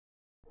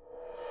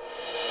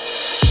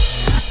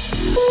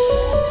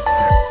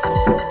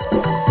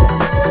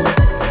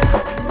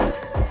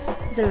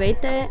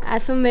Здравейте,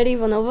 аз съм Мери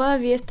Иванова,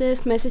 вие сте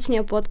с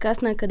месечния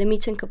подкаст на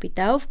Академичен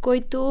Капитал, в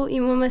който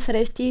имаме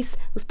срещи с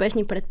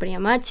успешни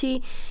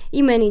предприемачи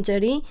и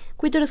мениджъри,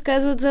 които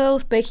разказват за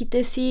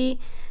успехите си,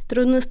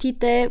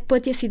 трудностите,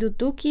 пътя си до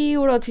тук и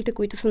уроците,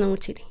 които са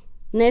научили.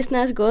 Днес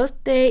наш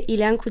гост е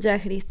Илиан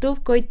Коджахристов,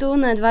 който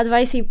на едва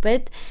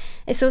 25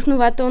 е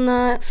съосновател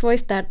на свой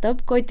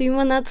стартъп, който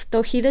има над 100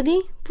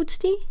 000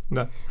 почти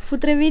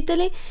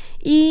потребители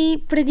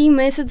и преди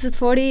месец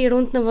затвори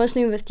рунд на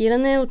външно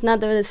инвестиране от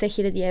над 90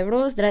 000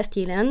 евро.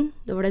 Здрасти, Илиан.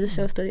 Добре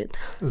дошъл в студиото.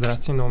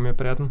 Здрасти, много ми е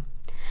приятно.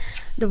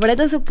 Добре,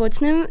 да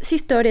започнем с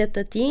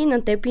историята ти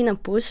на теб и на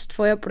Push,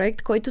 твоя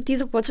проект, който ти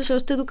започваш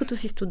още докато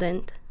си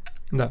студент.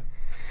 Да.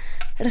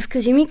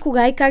 Разкажи ми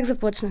кога и как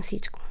започна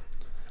всичко.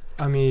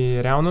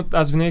 Ами, реално,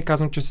 аз винаги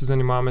казвам, че се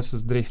занимаваме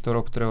с дрехи втора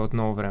употреба от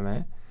много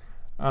време.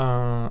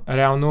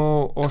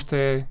 Реално,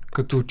 още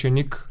като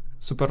ученик,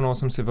 супер много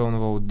съм се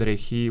вълнувал от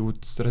дрехи,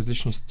 от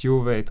различни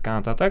стилове и така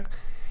нататък.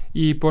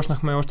 И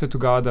почнахме още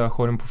тогава да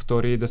ходим по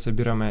втори, да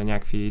събираме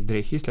някакви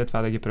дрехи и след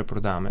това да ги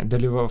препродаваме.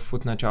 Дали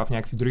отначало в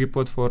някакви други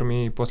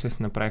платформи, после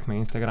си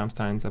направихме Instagram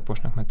страница,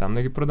 почнахме там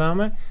да ги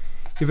продаваме.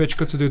 И вече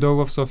като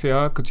дойдох в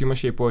София, като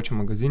имаше и повече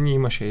магазини,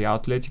 имаше и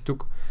аутлети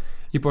тук,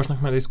 и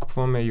почнахме да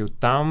изкупваме и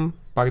оттам,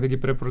 пак да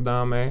ги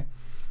препродаваме.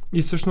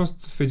 И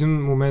всъщност в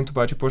един момент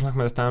обаче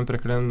почнахме да ставаме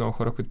прекалено много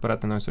хора, които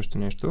правят едно и също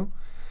нещо.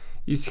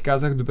 И си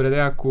казах, добре,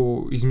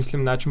 ако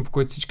измислим начин, по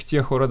който всички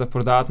тия хора да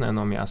продават на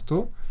едно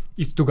място.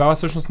 И тогава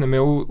всъщност не ме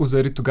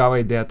озари тогава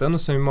идеята, но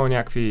съм имал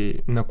някакви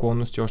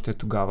наклонности още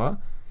тогава.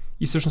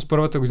 И всъщност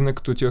първата година,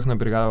 като отивах на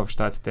бригада в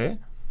Щатите,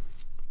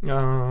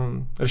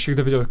 реших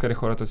да видя откъде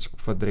хората си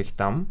купуват дрехи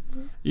там.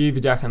 И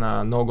видях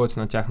една много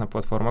готина тяхна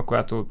платформа,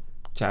 която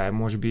тя е,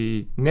 може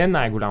би, не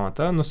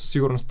най-голямата, но със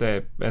сигурност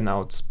е една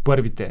от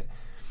първите.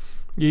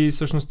 И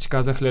всъщност си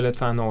казах, леле,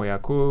 това е много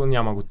яко,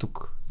 няма го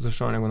тук.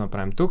 Защо не го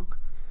направим тук?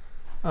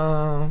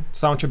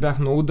 Само, че бях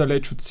много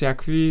далеч от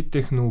всякакви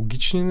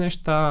технологични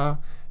неща,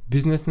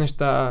 бизнес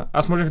неща.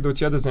 Аз можех да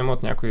отида да взема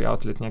от някой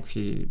аутлет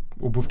някакви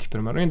обувки,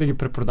 примерно, и да ги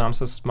препродам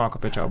с малка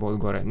печалба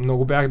отгоре.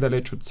 Много бях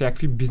далеч от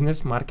всякакви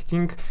бизнес,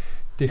 маркетинг,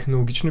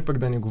 технологични, пък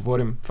да не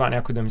говорим. Това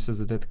някой да ми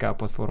създаде такава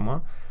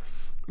платформа.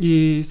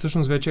 И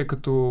всъщност вече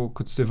като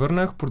се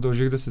върнах,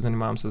 продължих да се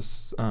занимавам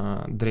с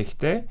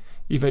дрехите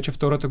и вече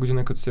втората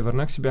година, като се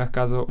върнах, си бях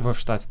казал в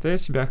Щатите,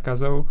 си бях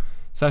казал,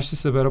 сега ще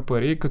си събера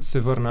пари, като се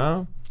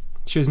върна,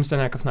 ще измисля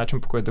някакъв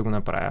начин, по който да го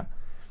направя.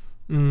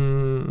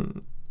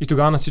 И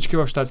тогава на всички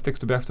в Щатите,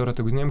 като бях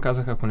втората година, им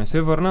казах, ако не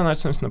се върна,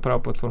 значи съм си направил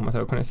платформата.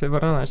 Ако не се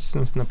върна, значи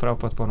съм си направил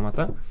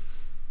платформата.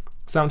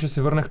 Само, че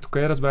се върнах тук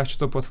и разбрах, че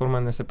този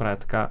платформа не се прави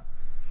така.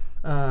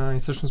 И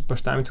всъщност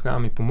баща ми тогава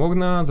ми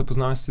помогна,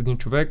 запознавах се с един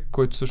човек,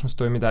 който всъщност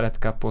той ми даде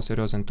така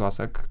по-сериозен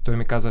тласък. Той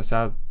ми каза,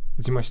 сега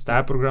взимаш с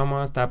тази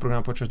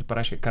програма почваш да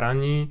правиш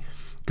екрани,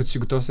 като си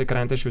готов с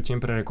екраните ще отидем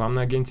при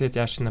рекламна агенция,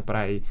 тя ще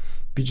направи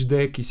pitch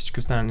deck и всички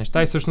останали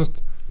неща. И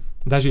всъщност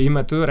даже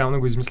името реално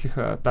го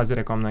измислиха тази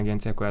рекламна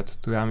агенция, която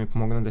тогава ми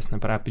помогна да си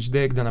направя pitch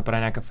deck, да направя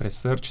някакъв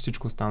ресърч,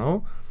 всичко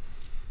останало.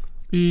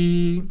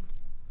 И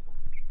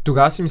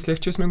тогава си мислех,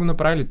 че сме го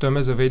направили. Той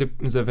ме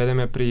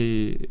заведе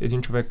при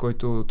един човек,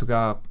 който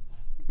тогава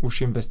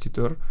уж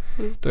инвеститор.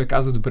 Той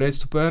каза, добре,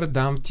 супер,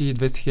 давам ти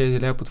 200 000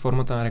 лева под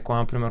формата на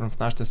реклама, примерно в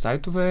нашите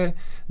сайтове,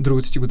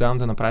 другото ти го давам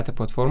да направите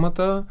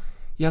платформата.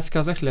 И аз си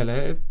казах,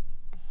 леле,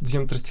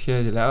 взимам 300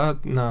 000 лева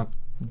на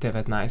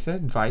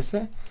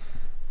 19,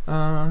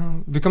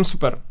 20. Викам,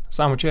 супер.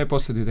 Само, че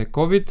после дойде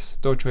COVID,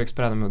 той човек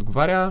спря да ми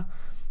отговаря.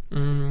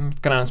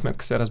 В крайна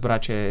сметка се разбра,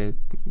 че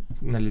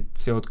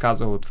се е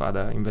отказал от това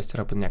да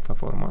инвестира под някаква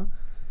форма.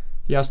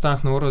 И аз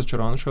останах много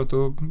разочарован,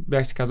 защото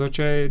бях си казал,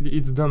 че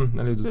it's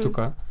done, до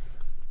тука.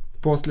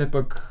 После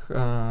пък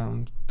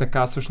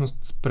така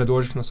всъщност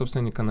предложих на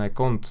собственика на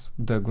Еконт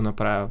да го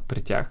направя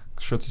при тях,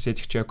 защото се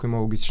сетих, че ако има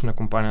логистична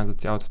компания за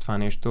цялото това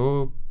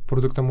нещо,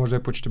 продукта може да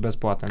е почти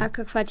безплатен. А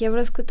каква ти е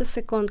връзката с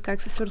Еконт?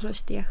 Как се свързваш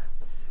с тях?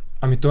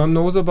 Ами то е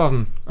много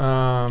забавно.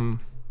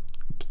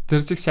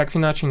 Търсих всякакви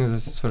начини да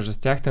се свържа с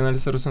тях. Те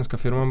са русенска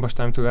фирма,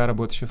 баща ми тогава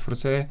работеше в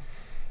Русе.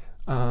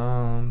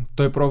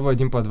 Той пробва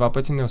един път, два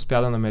пъти, не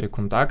успя да намери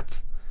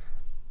контакт.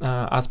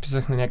 Аз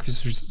писах на някакви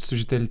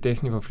служители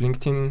техни в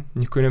LinkedIn,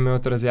 никой не ме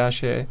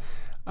отразяваше.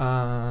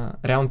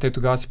 Реално те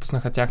тогава си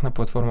пуснаха тяхна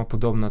платформа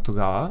подобна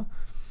тогава.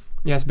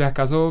 И аз бях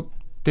казал,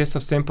 те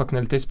съвсем пък,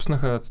 те си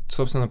пуснаха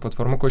собствена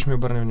платформа, кой ще ми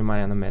обърне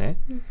внимание на мене.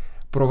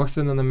 Пробвах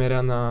се да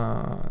намеря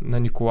на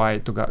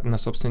Николай, на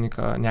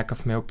собственика,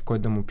 някакъв мейл, по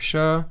който да му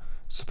пиша.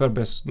 Супер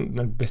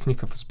без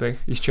никакъв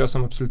успех. Изчел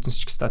съм абсолютно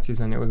всички статии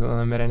за него, за да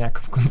намеря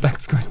някакъв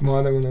контакт, с който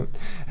мога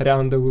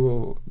реално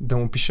да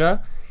му пиша.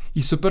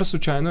 И супер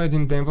случайно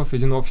един ден в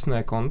един офис на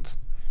Еконт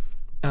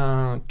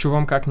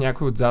чувам как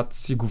някой отзад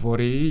си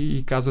говори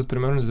и казват,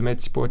 примерно,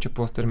 вземете си повече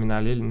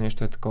пост-терминали или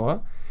нещо е такова.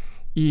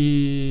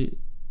 И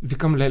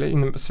викам, леле,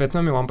 и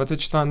светна ми лампата,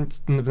 че това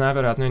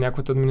най-вероятно е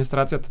някой от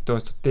администрацията, т.е.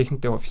 от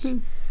техните офиси.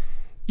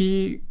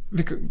 И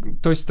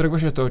той се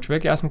тръгваше този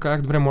човек и аз му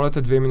казах, добре, моля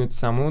те 2 минути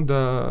само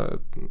да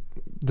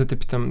те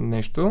питам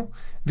нещо.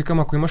 Викам,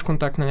 ако имаш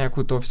контакт на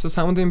някой от офиса,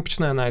 само да им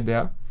пична една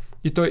идея.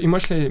 И той,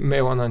 имаш ли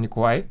мейла на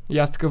Николай? И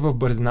аз така в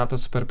бързината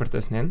супер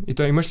притеснен. И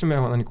той, имаш ли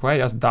мейла на Николай?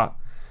 И аз да.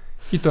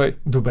 И той,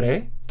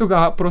 добре,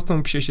 тогава просто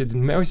му пишеш един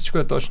мейл и всичко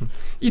е точно.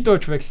 И той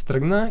човек си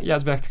тръгна и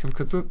аз бях такъв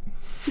като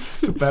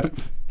супер.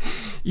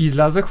 И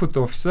излязах от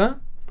офиса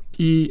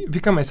и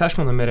викаме, сега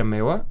ще му намеря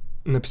мейла.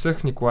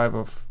 Написах Николай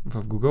в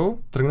Google,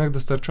 тръгнах да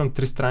сърчвам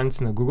 3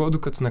 страници на Google,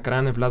 докато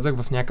накрая не влязах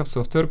в някакъв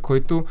софтуер,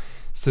 който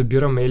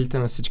събира мейлите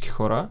на всички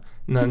хора,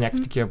 на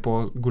някакви такива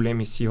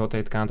по-големи CEO-та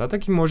и така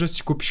нататък, и може да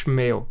си купиш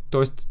мейл.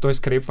 Тоест, той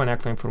скрепва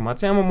някаква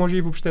информация, ама може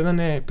и въобще да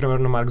не е.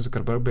 Примерно на Марк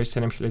Зукърбърг беше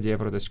 7000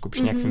 евро да си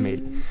купиш някакви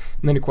мейли.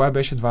 На Николай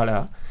беше 2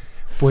 лева.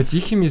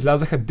 Платих и ми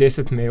излязаха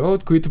 10 мейла,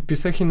 от които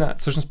писах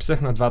всъщност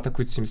писах на двата,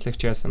 които си мислех,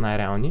 че са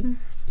най-реални.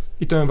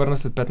 И той ме върна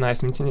след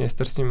 15 минути, ние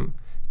търсим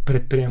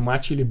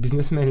предприемачи или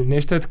бизнесмен или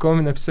нещо такова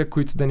ми написа,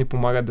 които да ни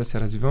помагат да се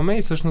развиваме,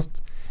 и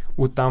всъщност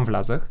оттам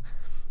влязах.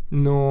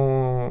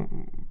 Но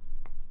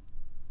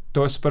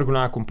той е супер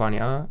голяма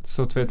компания,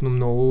 съответно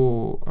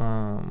много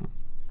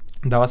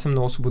дава се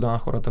много свобода на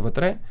хората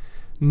вътре,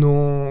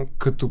 но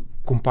като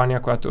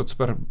компания, която е от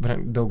супер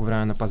дълго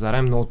време на пазара,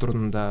 е много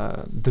трудно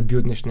да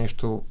билднеш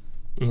нещо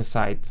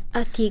инсайд.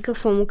 А ти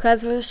какво му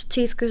казваш,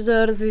 че искаш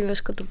да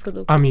развиваш като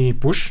продукт? Ами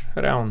пуш,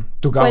 реално.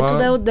 Тогава... Което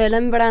да е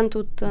отделен бранд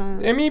от...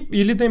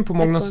 или да им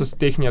помогна с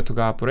техния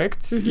тогава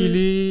проект,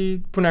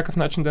 или по някакъв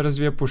начин да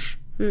развия пуш.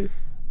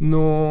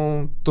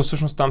 Но то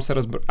всъщност там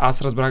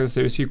аз разбрах за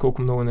себе си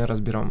колко много не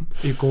разбирам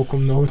и колко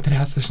много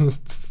трябва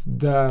всъщност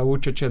да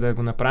уча, че да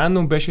го направя,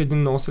 но беше един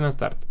много силен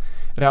старт.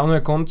 Реално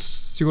Еконт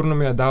сигурно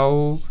ми е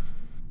дал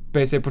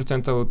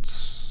 50%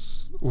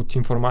 от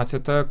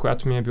информацията,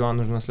 която ми е била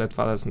нужна след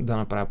това да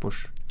направя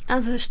пуш.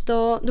 А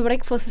защо? Добре,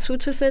 какво се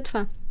случва след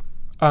това?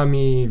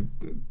 Ами,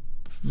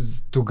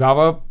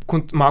 тогава,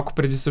 малко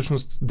преди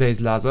всъщност да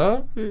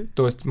изляза,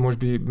 т.е. може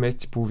би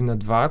месец и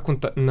половина-два,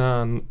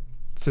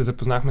 се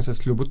запознахме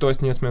с Любо, т.е.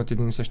 ние сме от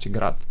един и същи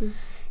град.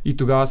 И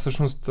тогава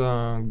всъщност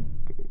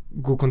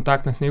го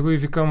контактнах него и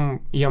викам,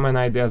 имам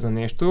една идея за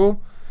нещо,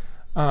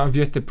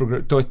 вие сте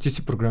т.е. ти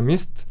си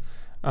програмист,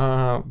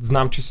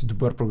 знам, че си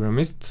добър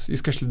програмист,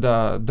 искаш ли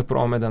да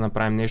пробваме да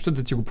направим нещо,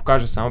 да ти го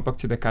покажа само, пък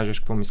ти да кажеш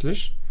какво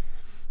мислиш.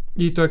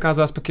 И той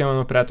каза, аз пък имам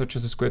едно приятелче,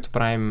 с което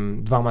правим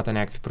двамата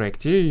някакви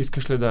проекти,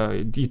 искаш ли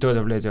и той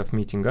да влезе в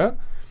митинга.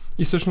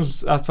 И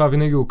всъщност аз това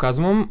винаги го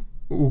казвам,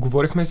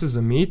 уговорихме се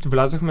за мит,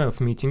 влязахме в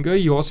митинга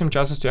и 8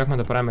 часа стояхме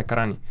да правим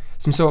екрани.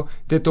 В смисъл,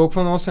 те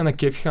толкова много се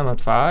накефиха на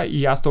това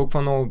и аз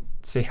толкова много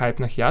се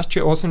хайпнах и аз,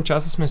 че 8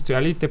 часа сме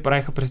стояли и те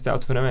правиха през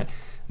цялото време.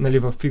 Нали,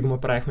 в Figma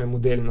правихме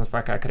модели на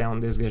това как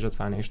реално да изглежда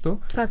това нещо.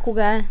 Това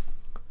кога е?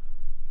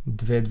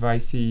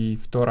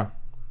 2022.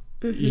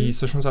 И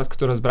всъщност аз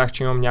като разбрах,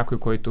 че имам някой,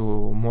 който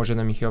може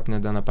да ми хелпне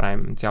да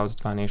направим цялото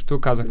това нещо,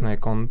 казах на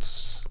Еконт,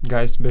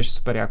 гайс, беше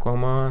супер яко,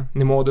 ама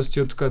не мога да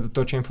стоя тук да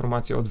точа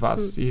информация от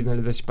вас и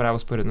нали, да си правя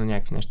успоредно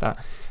някакви неща.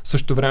 В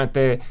същото време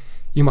те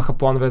имаха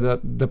планове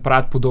да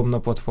правят подобна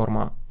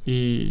платформа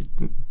и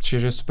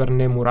ще е супер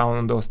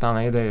неморално да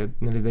остана и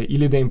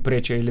или да им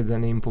преча, или да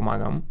не им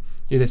помагам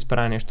и да си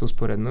правя нещо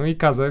успоредно. И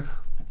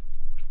казах,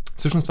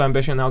 всъщност това ми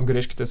беше една от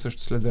грешките,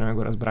 също след време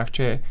го разбрах,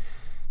 че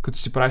като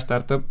си правиш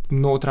стартъп,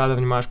 много трябва да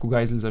внимаваш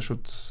кога излизаш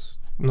от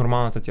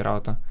нормалната ти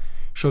работа.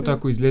 Защото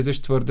ако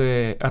излезеш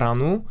твърде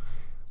рано,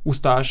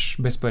 оставаш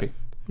без пари.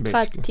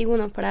 Това ти го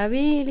направи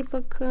или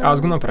пък...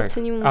 Аз го направих.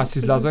 Аз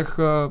излязах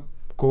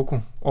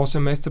 8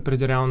 месеца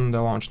преди реално да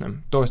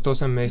лаунчнем. Тоест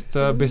 8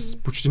 месеца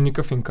без почти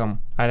никакъв инкъм.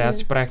 Аз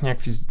си правих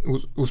някакви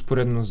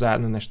успоредно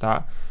заедно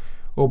неща.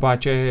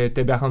 Обаче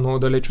те бяха много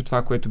далеч от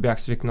това, което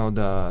бях свикнал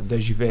да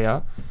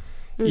живея.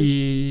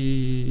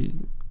 И...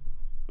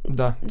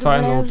 Да, това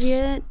е много...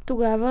 Вие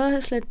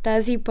тогава, след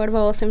тази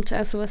първа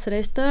 8-часова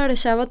среща,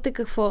 решавате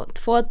какво?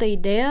 Твоята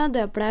идея да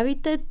я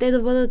правите, те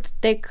да бъдат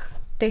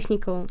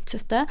техникал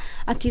частта,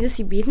 а ти да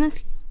си бизнес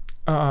ли?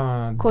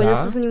 Кой да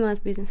се занимава с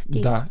бизнес?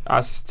 Ти? Да,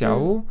 аз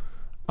изцяло.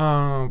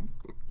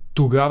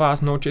 Тогава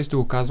аз много често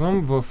го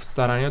казвам, в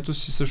старанието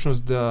си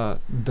всъщност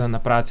да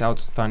направя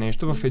цялото това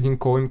нещо. В един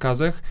кол им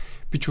казах,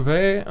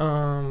 пичове,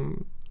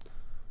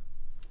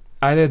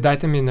 айде,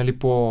 дайте ми нали,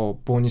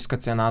 по-ниска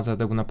цена, за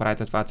да го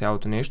направите това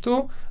цялото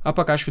нещо, а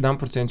пък аз ще ви дам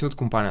проценти от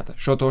компанията.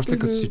 Защото още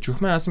като си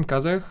чухме, аз им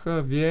казах,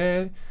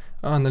 вие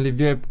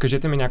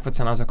кажете ми някаква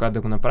цена, за която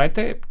да го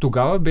направите.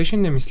 Тогава беше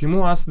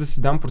немислимо аз да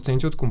си дам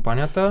проценти от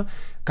компанията.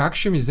 Как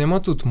ще ми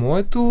вземат от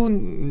моето?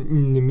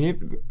 Не ми е...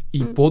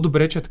 И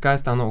по-добре, че така е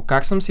станало.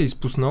 Как съм се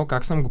изпуснал,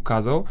 как съм го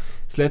казал.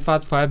 След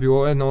това е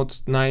било едно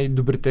от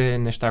най-добрите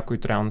неща,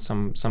 които реално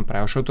съм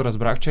правил. Защото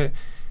разбрах, че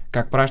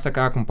как правиш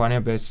такава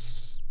компания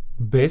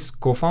без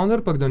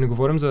кофаундър, пък да не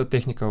говорим за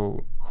техникал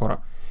хора.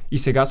 И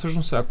сега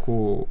всъщност,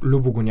 ако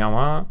Любо го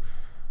няма,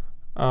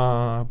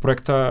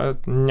 проекта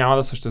няма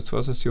да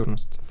съществува със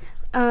сигурност.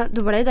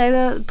 Добре, дай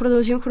да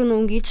продължим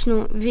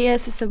хронологично. Вие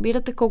се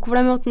събирате, колко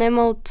време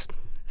отнема от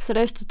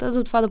срещата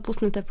до това да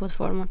пуснете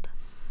платформата?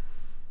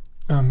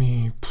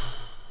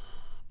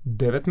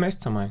 9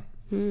 месеца май.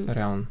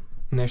 Реално.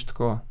 Нещо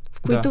такова.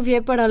 В които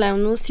вие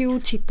паралелно си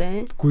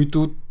учите. В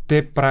които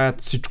те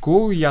правят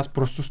всичко и аз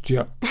просто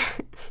стоя.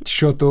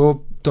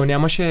 Защото То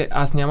нямаше,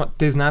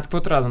 те знаят какво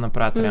трябва да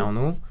направят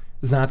реално,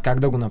 знаят как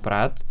да го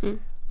направят.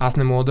 Аз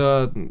не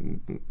мога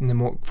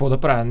какво да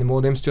правя, не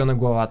мога да им стоя на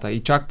главата. И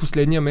чак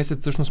последния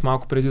месец, всъщност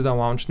малко преди да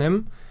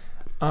лаунчнем,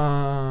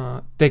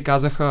 те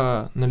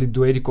казаха, нали,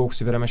 до еди колко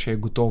си време ще е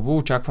готово,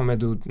 очакваме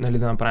нали,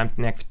 да направим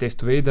някакви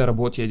тестове и да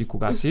работи еди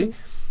кога си.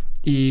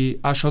 И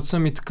аз, защото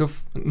съм и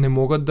такъв, не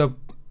мога да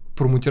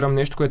промотирам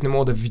нещо, което не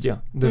мога да видя.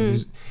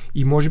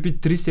 И може би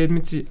 3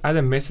 седмици,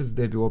 месец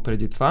да е било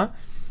преди това,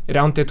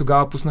 реално те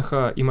тогава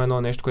пуснаха, има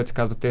едно нещо, което се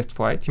казва Test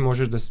Flight и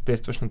можеш да се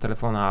тестваш на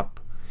телефона ап.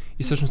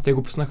 И всъщност те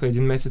го пуснаха 1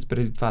 месец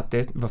преди това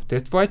в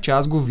Test Flight, че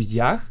аз го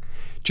видях,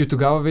 че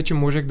тогава вече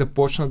можех да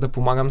почна да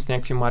помагам с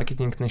някакви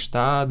маркетинг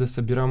неща, да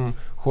събирам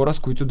хора, с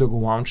които да го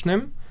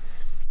лаунчнем.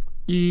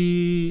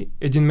 И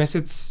 1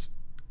 месец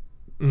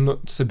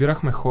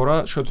събирахме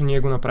хора, защото ние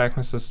го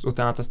направихме от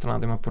едната страна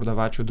да има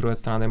продавачи, от другата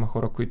страна да има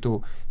хора,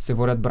 които се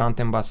водят бранд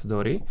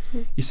амбасадори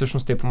и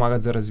всъщност те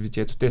помагат за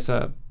развитието. Те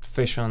са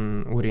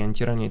фешън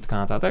ориентирани и така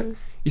нататък.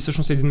 И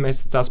всъщност 1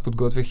 месец аз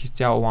подготвях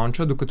изцяло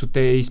лаунча, докато те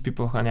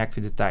изпипаха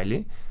някакви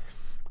детайли.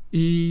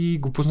 И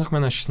го пуснахме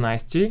на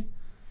 16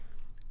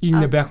 и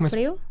не бяхме...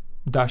 Април?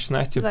 Да,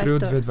 16 април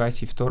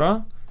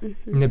 2022.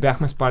 Не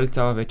бяхме спали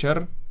цяла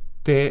вечер.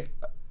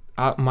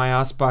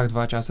 Аз спах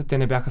 2 часа, те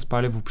не бяха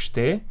спали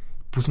въобще.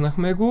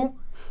 Пуснахме го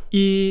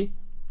и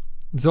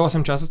за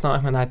 8 часа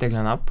станахме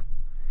най-теглен ап.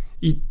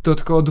 И то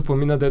такова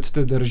допамина, дето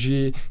те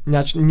държи.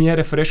 Ние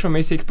рефрешваме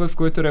и всеки път, в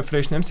който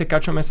рефрешнем, се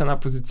качваме с една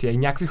позиция. И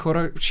някакви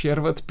хора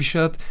шерват,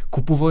 пишат,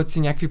 купуват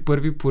си някакви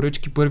първи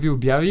поръчки, първи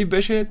обяви и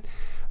беше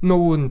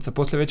много лудница.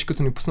 После вече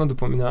като ни пусна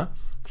допамина,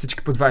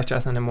 всички по 20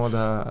 часа не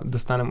мога да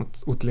станем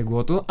от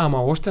леглото,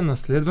 ама още на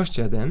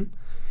следващия ден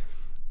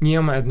ние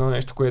имаме едно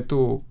нещо,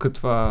 което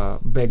кътва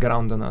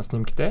бекграунда на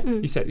снимките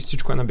и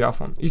всичко е на бял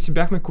фон. И си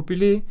бяхме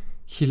купили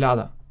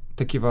 1000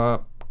 такива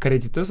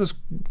кредита, с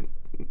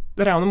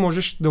реално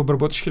можеш да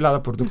обработиш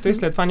 1000 продукта и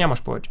след това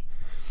нямаш повече.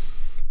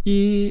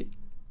 И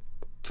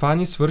това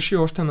ни свърши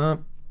още на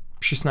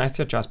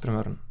 16-я час,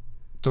 примерно.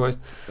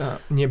 Тоест,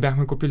 ние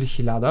бяхме купили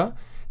 1000,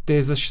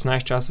 те за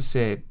 16 часа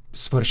се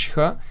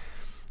свършиха.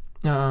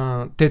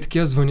 Те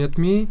такива звънят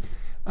ми,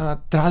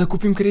 трябва да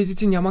купим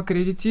кредити, няма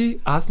кредити.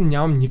 Аз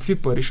нямам никакви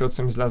пари, защото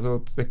съм излязъл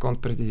от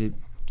еконт преди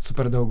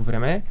супер дълго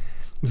време.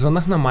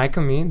 Звъннах на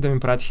майка ми да ми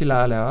прати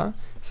 1000 лева.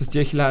 С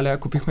тия 1000 лева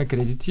купихме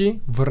кредити,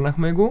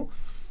 върнахме го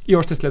и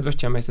още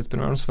следващия месец,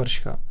 примерно,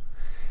 свършиха.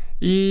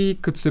 И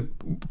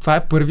това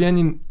е първия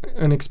ни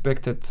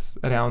unexpected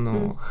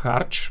реално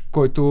харч,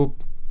 който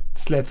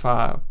след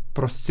това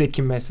просто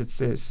всеки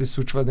месец се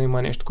случва да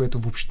има нещо, което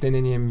въобще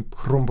не ни е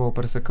хрумбало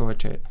през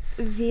акълъче.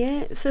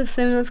 Вие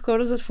съвсем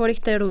наскоро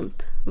затворихте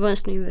рунд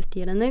външно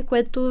инвестиране,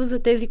 което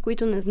за тези,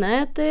 които не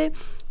знаят е,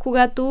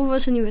 когато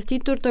външен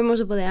инвеститор, той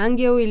може да бъде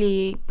ангел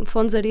или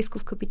фонд за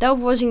рисков капитал,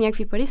 вложи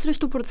някакви пари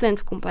срещу процент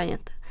в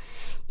компанията.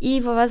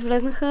 И във вас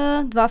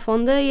влезнаха 2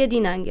 фонда и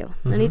 1 ангел.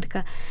 Нали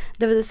така?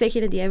 90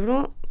 000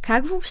 евро.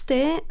 Как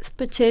въобще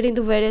спечели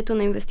доверието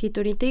на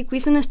инвеститорите и кои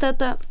са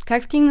нещата,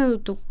 как стигна до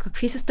тук?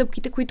 Какви са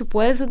стъпките, които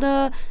пое, за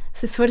да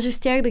се свържеш с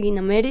тях, да ги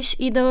намериш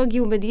и да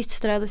ги убедиш, че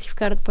трябва да си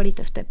вкарат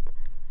парите в теб?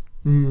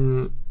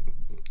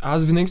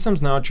 Аз винаги съм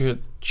знал, че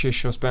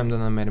ще успеем да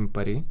намерим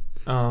пари.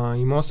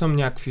 Имал съм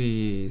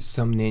някакви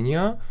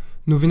съмнения,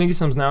 но винаги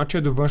съм знал,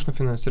 че до външно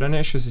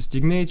финансиране ще се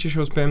стигне и че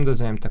ще успеем да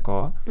вземем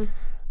такова.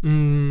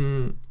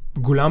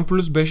 Голям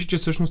плюс беше, че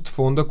всъщност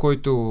фонда,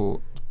 който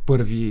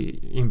първи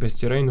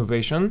инвестира,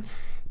 Innovation,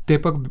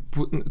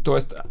 т.е.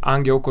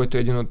 Ангел, който е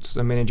един от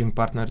менеджинг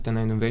партнерите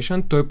на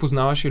Innovation, той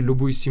познаваше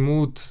Любо и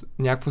Симо от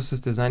някакво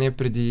състезание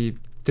преди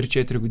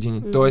 3-4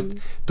 години. Тоест,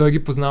 той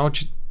ги познава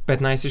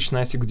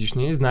 15-16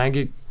 годишни, знае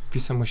ги какви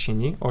са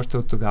машини, още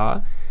от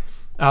тогава.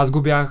 Аз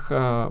го бях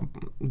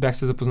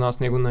се запознал с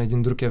него на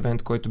един друг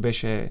евент, който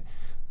беше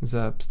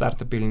за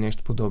стартъп или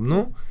нещо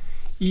подобно.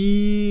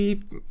 И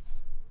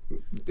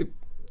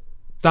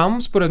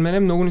там, според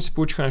мен, много ни се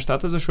получиха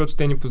нещата, защото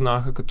те ни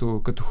познаваха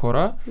като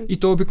хора и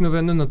то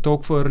обикновено на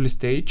толкова early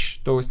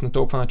stage, т.е. на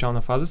толкова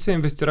начална фаза, се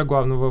инвестира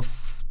главно в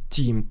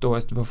тим,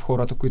 т.е. в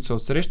хората, които са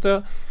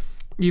отсреща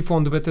и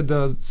фондовете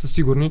да са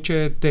сигурни,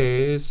 че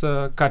те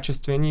са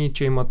качествени и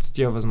че имат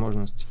тия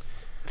възможности.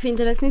 В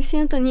интерес на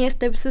истината, ние с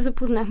теб се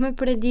запознахме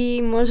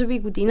преди, може би,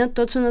 година,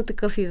 точно на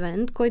такъв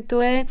ивент,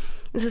 който е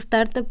за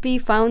стартъпи,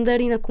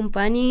 фаундъри на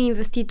компании,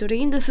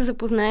 инвеститори, да се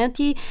запознаят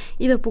и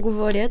да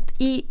поговорят.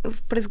 И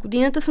през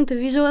годината съм те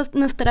виждала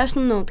на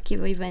страшно много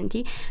такива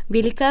ивенти.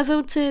 Би ли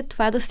казал, че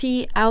това да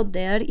си out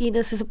there и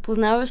да се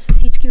запознаваш с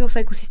всички в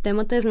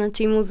екосистемата е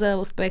значимо за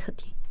успеха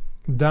ти?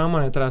 Да,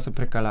 ама не трябва да се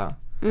прекалява.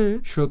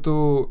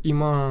 Защото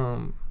има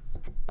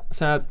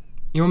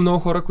много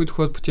хора, които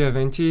ходят по тия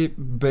евенти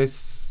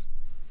без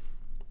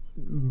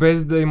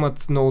да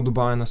имат много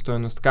добавена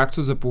стойност,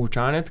 както за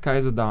получаване, така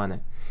и за даване.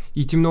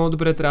 И ти много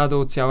добре трябва да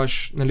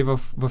отсяваш, нали, в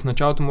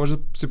началото може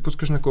да се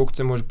пускаш на колкото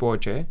се може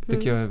повече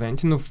такива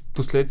евенти, но в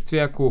последствие,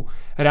 ако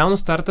реално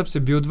стартъп се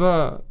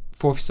билдва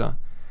в офиса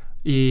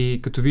и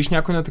като видиш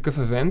някой на такъв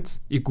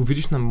евент и го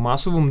видиш на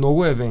масово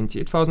много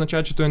евенти, това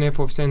означава, че той не е в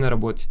офиса и не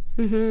работи.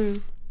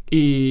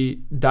 И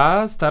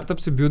да,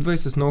 стартъп се билдва и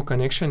с много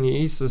connection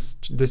и с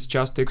да си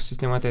част от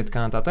екосистемата и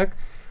така нататък.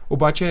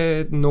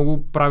 Обаче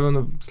много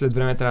правилно след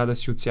време трябва да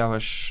си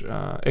отсяваш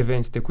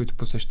евентите, които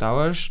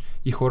посещаваш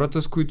и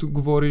хората, с които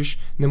говориш.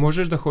 Не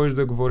можеш да ходиш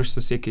да говориш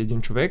с всеки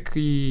един човек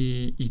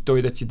и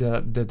той да ти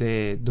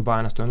даде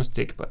добавена стойност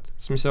всеки път.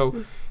 В смисъл,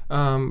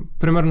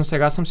 примерно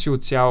сега съм си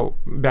отсял,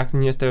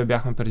 ние с тебе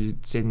бяхме преди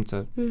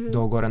седмица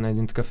долу-горе на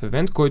един такъв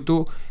евент,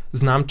 който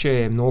знам,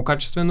 че е много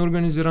качествено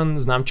организиран,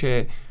 знам,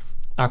 че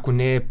ако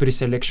не е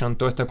pre-selection,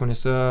 т.е. ако не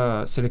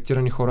са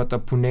селектирани хората,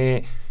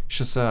 поне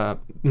ще са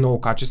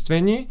много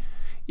качествени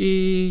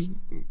и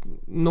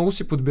много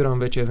си подбирам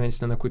вече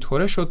евентите, на които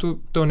ходя, защото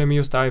то не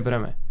ми остави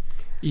време.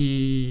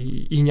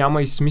 И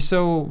няма и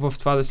смисъл в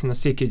това да си на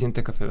всеки един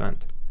такъв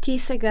евент. Ти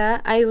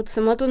сега, и от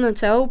самото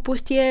начало,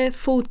 пусти е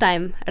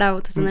фултайм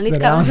работата, нали?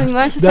 Така да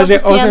занимаваш се даже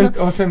постоянно.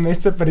 8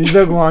 месеца преди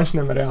да го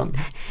ланчнем реално.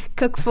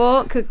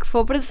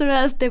 Какво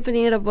представлява за теб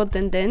един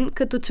работен ден,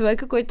 като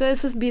човека, който е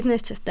с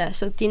бизнес частта?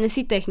 Защото ти не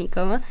си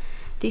техникала,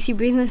 ти си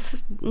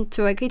бизнес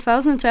човека и това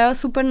означава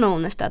супер много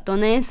неща. То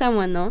не е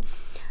само едно.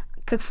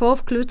 Какво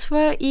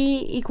включва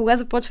и кога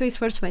започва и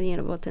свършва един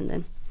работен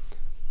ден?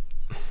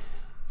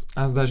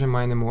 Аз даже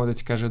май не мога да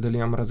ти кажа дали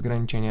имам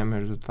разграничения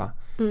между това.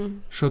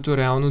 Защото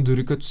реално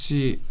дори като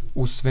си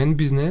освен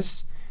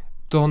бизнес,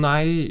 то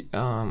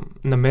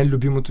на мен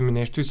любимото ми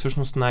нещо и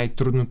всъщност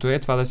най-трудното е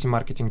това да си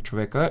маркетинг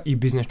човека и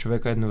бизнес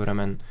човека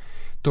едновременно.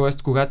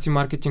 Тоест, когато си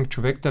маркетинг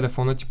човек,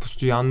 телефонът ти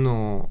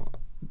постоянно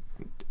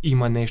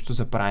има нещо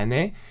за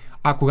правене,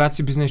 а когато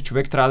си бизнес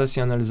човек, трябва да си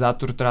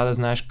анализатор, трябва да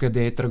знаеш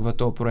къде тръгва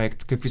този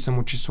проект, какви са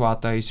му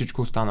числата и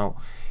всичко останало.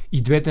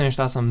 И двете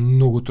неща са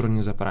много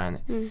трудни за правене.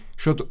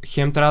 Защото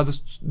хем трябва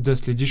да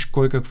следиш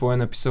кой какво е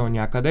написал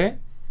някъде,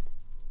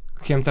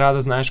 хем трябва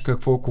да знаеш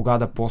кога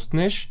да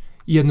постнеш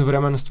и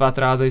едновременно с това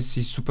трябва да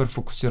си супер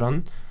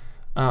фокусиран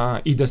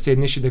и да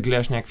седнеш и да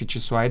гледаш някакви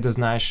числа и да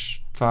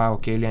знаеш това е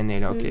окей или не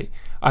е окей.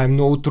 А е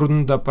много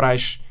трудно да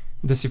правиш,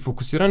 да си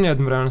фокусиран и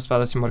едновременно с това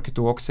да си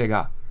маркетолог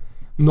сега.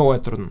 Много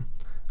е трудно.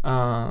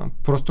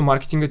 Просто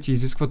маркетингът ти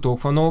изисква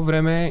толкова много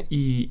време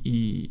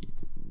и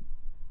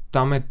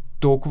там е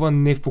толкова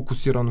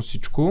нефокусирано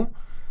всичко,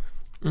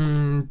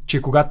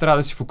 че когато трябва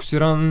да си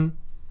фокусиран,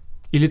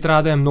 или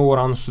трябва да е много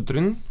рано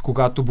сутрин,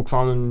 когато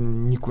буквално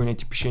никой не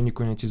ти пише,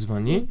 никой не ти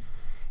звъни,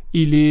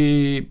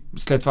 или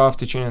след това в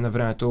течение на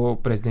времето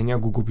през деня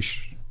го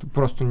губиш.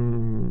 Просто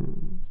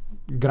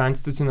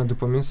границите ти на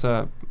допамин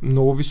са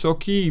много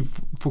високи и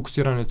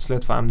фокусирането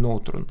след това е много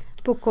трудно.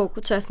 По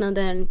колко час на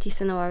ден ти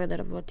се налага да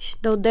работиш?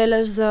 Да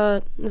отделяш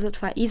за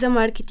това и за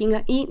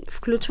маркетинга и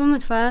включваме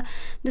това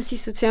да си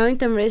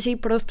социалните мрежи и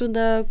просто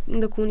да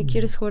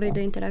комуникираш с хора и да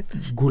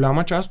интерактуваш.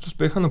 Голяма част от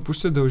успеха на Push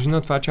се дължи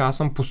на това, че аз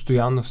съм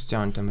постоянно в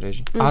социалните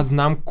мрежи. Аз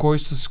знам кой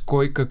с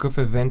кой какъв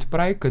евент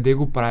прави, къде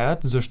го правят,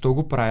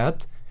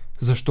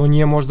 защо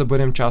ние може да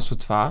бъдем част от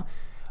това.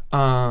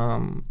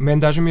 Мен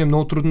даже ми е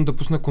много трудно да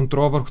пусна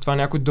контрола върху това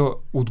някой да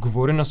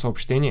отговори на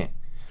съобщение.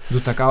 До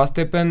такава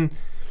степен,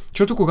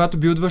 защото когато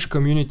билдваш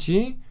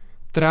комюнити,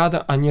 трябва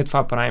да, а ние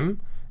това правим,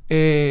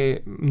 е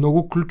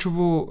много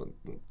ключово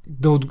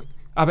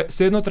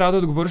все едно трябва да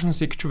отговориш на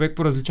всеки човек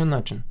по различен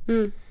начин.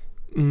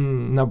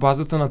 На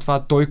базата на това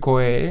той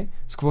кой е,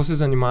 с какво се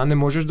занимава, не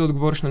можеш да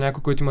отговориш на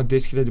някой, който има 10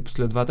 000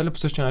 последователя, по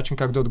същия начин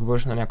как да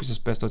отговориш на някой с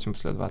 500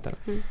 последователя.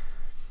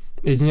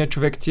 Единият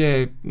човек ти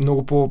е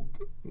много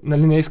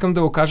нали, не искам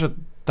да го кажа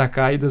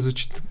така и да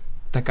звучи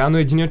така, но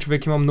единият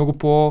човек има много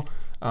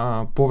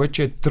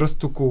повече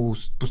тръст около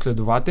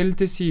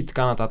последователите си и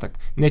така нататък.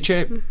 Не,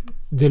 че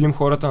делим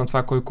хората на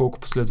това кой колко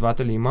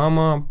последователи има,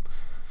 ама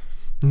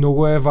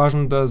много е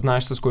важно да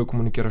знаеш с кой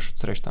комуникираш от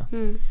среща.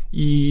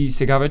 И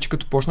сега вече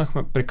като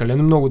почнахме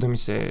прекалено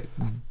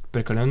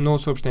много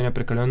съобщения,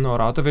 прекалено много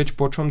работа, вече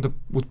почвам да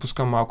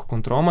отпускам малко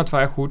контрол, ама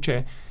това е хубаво,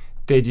 че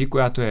Теди,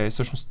 която е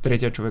всъщност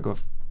третия човек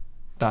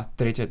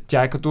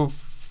тя е като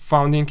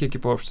фаундинг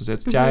екип общо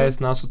взето. Тя е с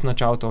нас от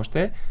началото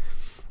още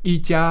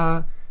и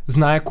тя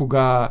знае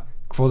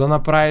какво да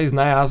направи,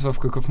 знае аз в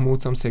какъв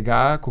мут съм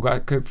сега,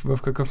 в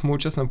какъв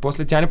мут съм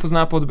после. Тя не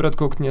познава по-добре,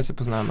 отколкото ние се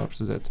познаваме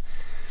общо взето.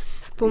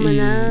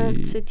 Спомена,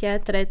 че тя е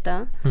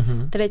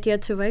третия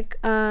човек.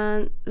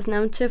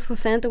 Знам, че в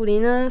последната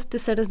година сте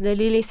се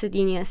разделили с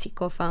единия си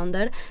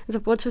кофаундър.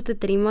 Започвате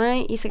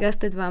 3 и сега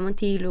сте 2,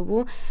 ти и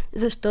Любо.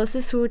 Защо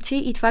се случи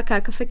и това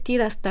как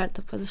афектира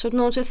стартъпа? Защото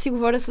много често си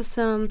говоря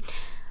с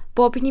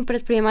по-опитни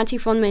предприемачи и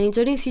фонд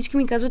менеджери и всички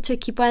ми казват, че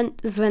екипа е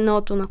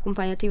звеното на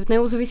компанията и от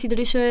него зависи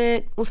дали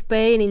ще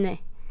успее или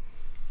не.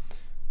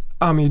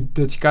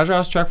 Да ти кажа,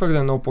 аз чаквах да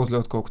е много по-зле,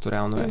 отколкото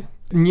реално е.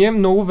 Ние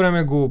много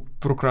време го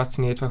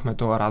прокрастинейтвахме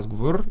този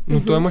разговор,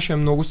 но той имаше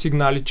много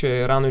сигнали,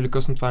 че рано или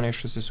късно това нещо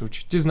ще се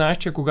случи. Ти знаеш,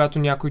 че когато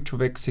някой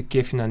човек се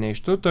кефи на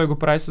нещо, той го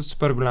прави с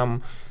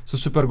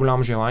супер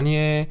голямо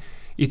желание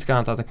и така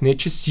нататък. Не,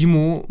 че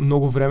Симо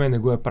много време не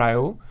го е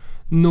правил,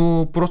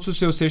 но просто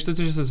се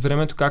усещате, че с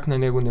времето как на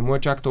него не му е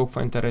чак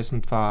толкова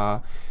интересно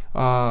това,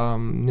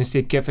 не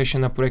се кефеше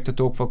на проекта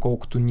толкова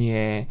колкото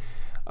ние.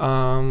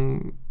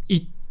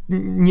 И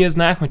ние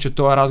знаехме, че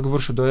този разговор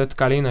ще дойде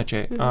така или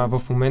иначе.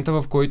 В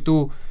момента, в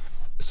който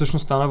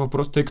всъщност стана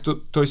въпрос, тъй като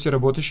той си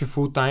работеше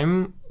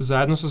фултайм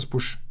заедно с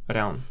Пуш,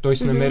 реално. Той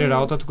си намери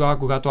работа тогава,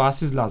 когато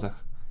аз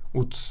излязах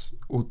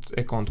от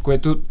Еконт,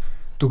 което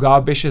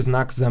тогава беше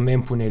знак за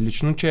мен поне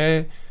лично,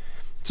 че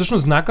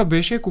всъщност знака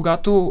беше,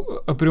 когато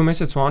април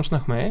месец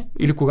ланчнахме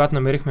или когато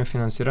намерихме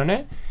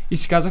финансиране и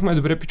си казахме,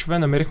 добре, пичове,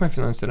 намерихме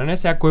финансиране,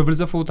 сега кой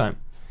влиза фултайм?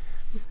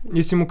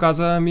 И си му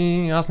каза,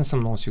 аз не съм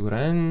много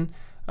сигурен,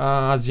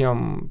 аз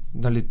имам,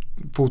 нали,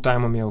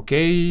 фултайма ми е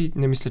окей,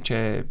 не мисля,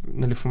 че,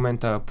 нали, в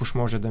момента Пуш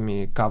може да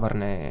ми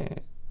кавърне,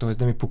 т.е.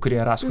 да ми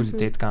покрие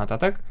разходите и така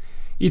нататък.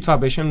 И това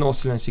беше много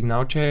силен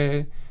сигнал,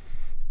 че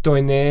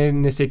той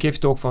не се кефи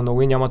толкова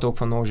много и няма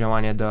толкова много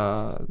желание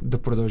да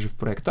продължи в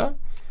проекта.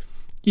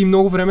 И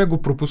много време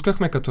го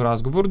пропускахме като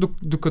разговор,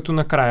 докато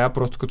накрая,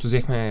 просто като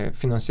взехме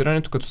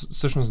финансирането, като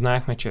всъщност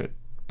знаехме, че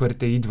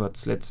парите идват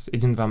след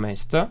 1-2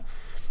 месеца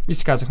и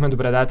си казахме,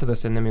 добре, дайте да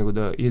седнем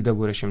и да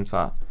го решим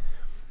това.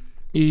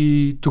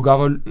 И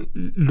тогава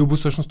Любо,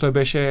 всъщност той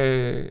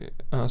беше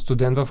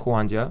студент в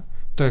Холандия.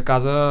 Той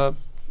каза,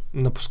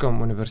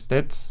 напускам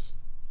университет,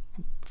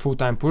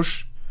 full-time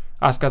push.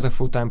 Аз казах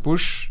full-time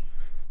push.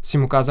 Си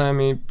му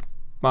каза,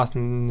 аз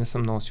не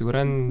съм много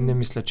сигурен, не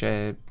мисля,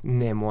 че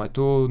не е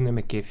моето, не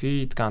ме кефи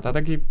и така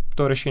нататък. И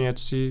то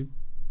решението си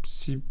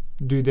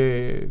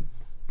дойде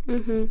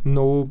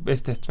много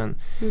естествен.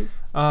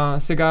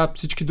 Сега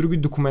всички други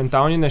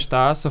документални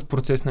неща са в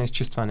процес на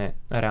изчистване,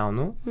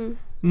 реално.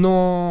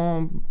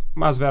 Но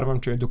аз вярвам,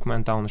 че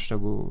документално ще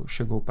го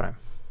оправим.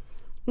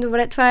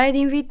 Добре, това е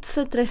един вид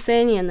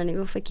сътресение,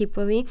 нали, в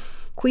екипа ви.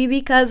 Кои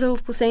би казал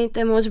в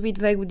последните, може би,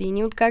 2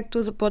 години,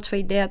 откакто започва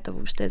идеята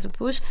въобще за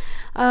Пуш,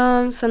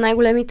 са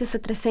най-големите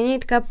сътресения и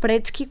така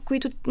пречки,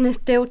 които не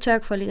сте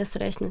очаквали да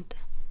срещнете?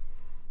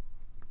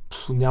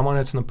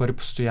 Нямането на пари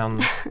постоянно.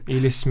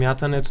 Или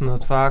смятането на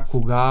това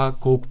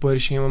колко пари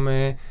ще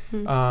имаме.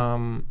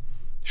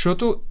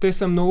 Защото те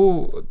са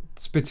много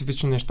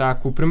специфични неща.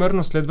 Ако,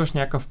 примерно, следваш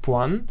някакъв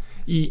план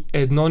и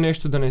едно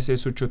нещо да не се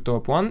случи от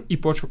този план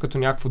и почва като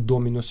някакво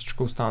домино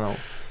всичко останало.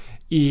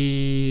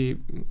 И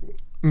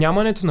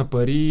нямането на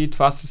пари,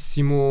 това с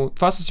Симо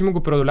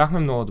го преодоляхме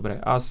много добре.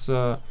 Аз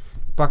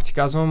пак ти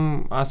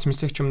казвам, аз си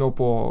мислех, че много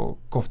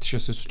по-кофти ще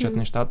се случат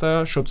нещата,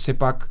 защото все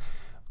пак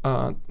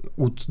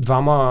от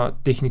 2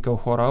 техникал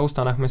хора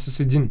останахме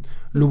с 1.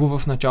 Любо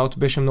в началото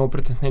беше много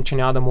притеснен, че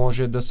няма да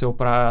може да се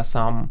оправя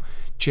сам,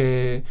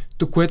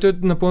 което е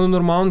напълно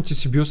нормално. Ти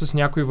си бил с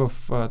някой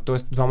т.е.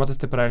 двамата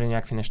сте правили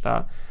някакви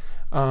неща.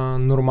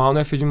 Нормално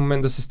е в един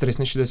момент да се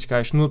стреснеш и да си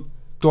кажеш, но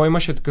той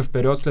имаше такъв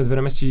период, след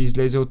време си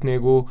излезе от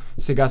него,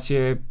 сега си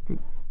е...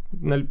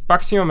 Нали,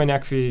 пак си имаме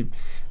някакви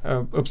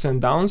ups and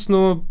downs,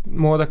 но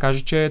мога да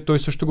кажа, че той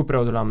също го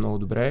преодоля много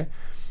добре.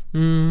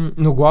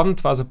 Но главно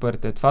това за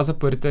парите. Това за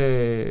парите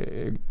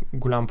е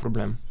голям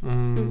проблем.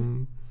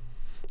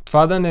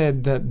 Това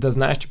да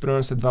знаеш, че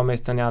примерно след 2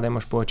 месеца няма да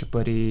имаш повече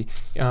пари.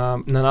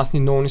 На нас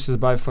много ни се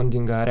забави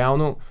фандинга.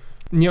 Реално,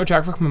 ние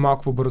очаквахме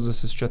малко по-бързо да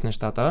се случат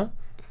нещата.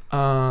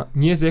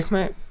 Ние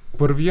взехме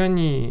първия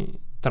ни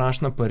транш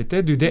на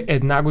парите, дойде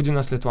 1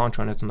 година след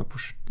ланчването на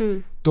Пуш.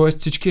 Тоест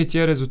всички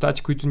тия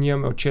резултати, които ние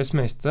имаме от 6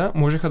 месеца,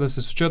 можеха да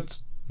се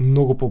случат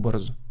много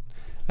по-бързо.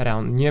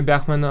 Реално, ние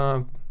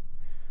бяхме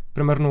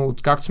примерно,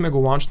 откакто сме го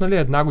ланчнали,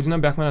 1 година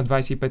бяхме на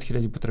 25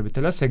 000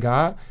 потребителя.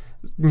 Сега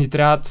ни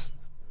трябват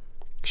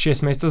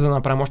 6 месеца, за да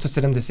направим още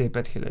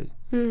 75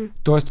 000.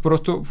 Тоест,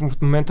 просто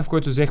в момента, в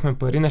който взехме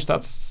пари,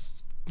 нещата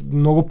са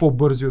много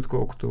по-бързи,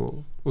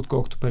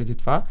 отколкото преди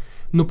това.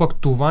 Но пък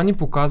това ни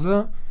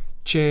показа,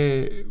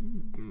 че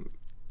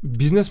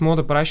бизнес може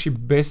да правиш и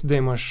без да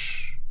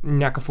имаш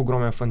някакъв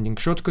огромен фандинг.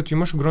 Защото като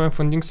имаш огромен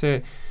фандинг,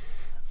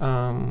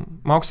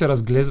 малко се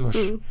разглезваш.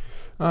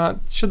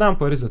 Ще дам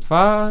пари за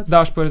това,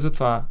 даваш пари за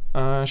това,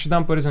 ще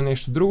дам пари за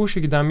нещо друго,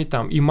 ще ги дам и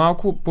там. И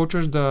малко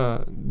почваш да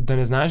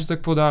не знаеш за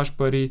какво даваш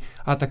пари,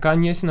 така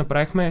ние си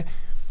направихме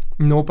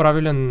много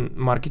правилен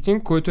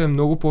маркетинг, който е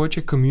много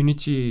повече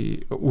комюнити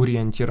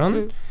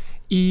ориентиран.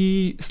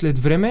 И след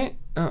време,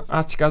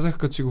 аз ти казах,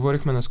 като си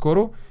говорихме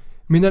наскоро,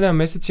 миналия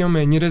месец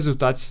имаме едни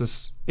резултати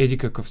с еди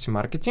какъв си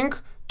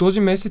маркетинг, този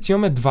месец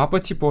имаме 2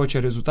 пъти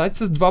повече резултати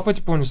с 2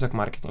 пъти по-нисък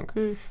маркетинг.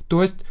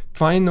 Тоест,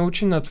 това ни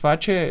научи на това,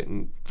 че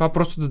това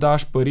просто да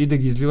даваш пари и да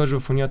ги изливаш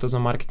в унията за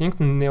маркетинг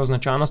не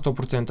означава на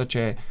 100%,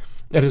 че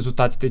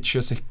резултатите ти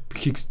ще са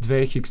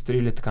X2, X3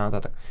 или така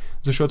нататък.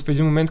 Защото в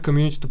един момент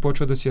комюнитито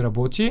почва да си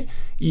работи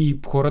и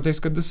хората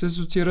искат да се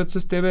асоциират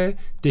с тебе,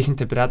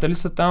 техните приятели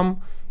са там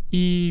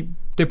и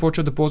те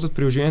почват да ползват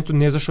приложението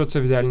не защото са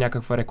видяли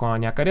някаква реклама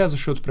някъде, а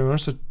защото примерно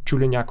са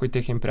чули някой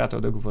техен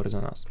приятел да говори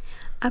за нас.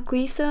 А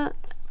кои са...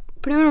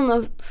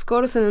 Примерно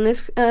скоро се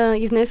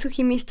изнесох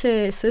и мисля,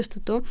 че е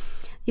същото.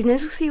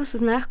 Изнесох си и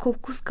осъзнах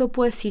колко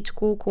скъпо е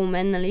всичко около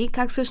мен, нали?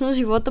 Как всъщност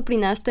живота при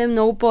нас ще е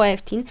много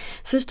по-евтин.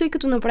 Също и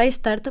като направиш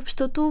стартъп,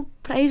 защото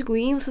правиш го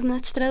и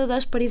осъзнах, че трябва да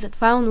даш пари за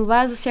това,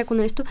 онова, за всяко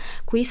нещо.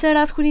 Кои са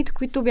разходите,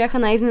 които бяха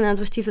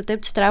най-изненадващи за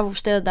теб, че трябва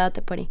въобще да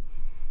давате пари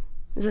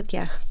за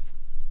тях?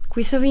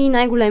 Кои са ви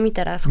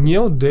най-големите разходи? Ние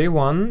от Day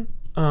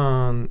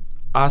One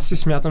аз си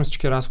смятам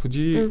всички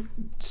разходи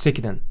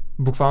всеки ден.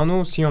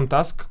 Буквално си имам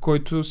таск,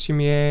 който си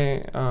ми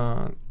е...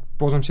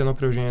 ползвам си едно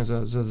приложение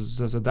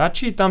за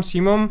задачи и там си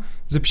имам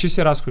запиши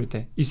си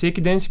разходите. И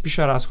всеки ден си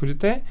пиша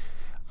разходите,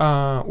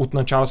 от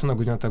началото на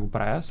годината го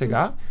правя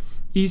сега,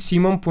 и си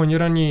имам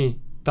планирани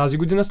тази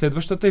година,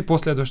 следващата и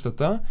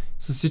последващата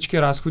с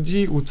всички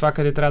разходи от това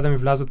къде трябва да ми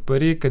влязат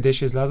пари, къде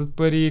ще излязат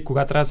пари,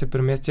 кога трябва да се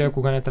преместя,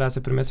 кога не трябва да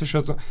се преместя,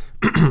 защото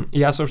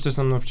и аз още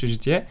съм на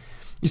общежитие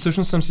и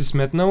всъщност съм си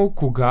сметнал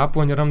кога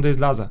планирам да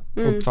изляза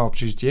от това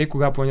общежитие и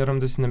кога планирам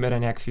да си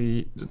намеря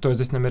т.е.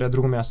 да си намеря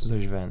друго място за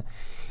живеене.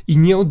 И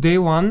ние от Day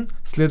One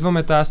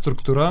следваме тази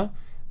структура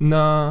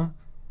на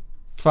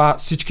това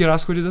всички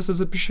разходи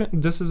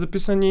да са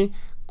записани,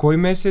 кой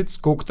месец,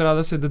 колко трябва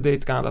да се даде и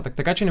така нататък.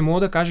 Така че не мога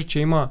да кажа, че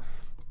има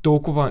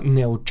толкова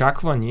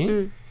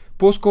неочаквани.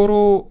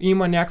 По-скоро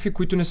има някакви,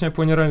 които не сме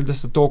планирали да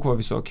са толкова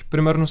високи.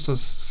 Примерно с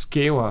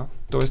скейла,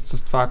 т.е.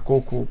 с това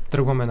колко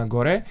тръгваме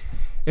нагоре,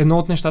 едно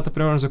от нещата,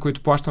 примерно, за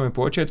които плащаме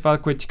повече, е това,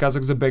 което ти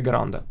казах за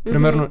бекграунда.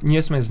 Примерно,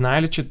 ние сме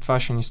знаели, че това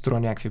ще ни струва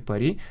някакви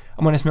пари,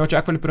 ама не сме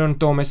очаквали, примерно,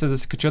 този месец да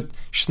се качат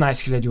 16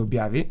 000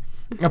 обяви,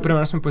 а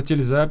примерно сме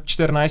платили за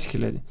 14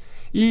 000.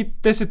 И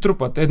те се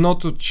трупат.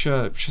 Едното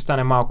ще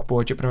стане малко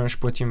повече, примерно ще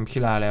платим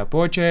 1000 лева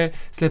повече,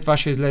 след това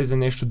ще излезе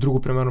нещо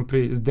друго, примерно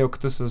при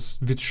сделката с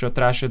Витоша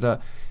трябваше да...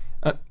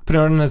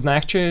 примерно не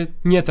знаех, че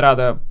ние трябва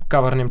да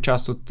кавърнем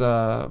част от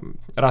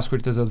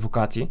разходите за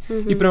адвокати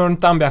и примерно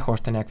там бяха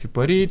още някакви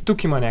пари,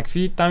 тук има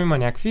някакви, там има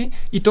някакви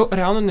и то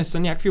реално не са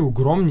някакви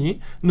огромни,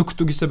 но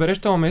като ги събереш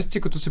този месец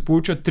и като се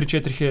получат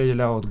 3-4 хиляди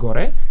лева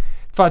отгоре,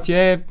 това ти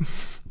е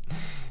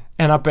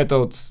 1/5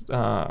 от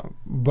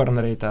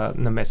burn rate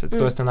на месец,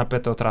 т.е.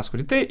 1/5 от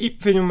разходите и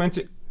в един момент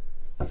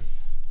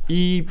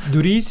и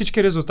дори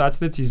всички резултати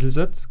да ти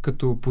излизат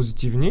като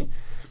позитивни,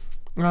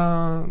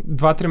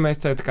 2-3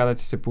 месеца е така да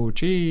ти се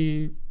получи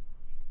и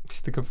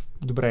си такъв,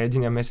 добре,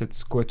 единия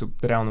месец, който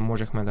реално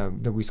можехме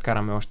да го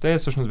изкараме още,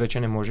 всъщност вече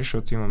не може,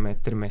 защото имаме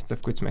 3 месеца,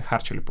 в които сме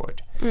харчили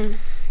повече.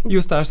 И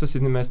оставаш с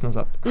един месец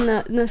назад.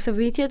 На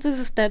събитията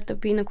за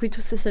стартъпи, на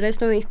които се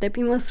срещаме и с теб,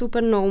 има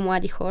супер много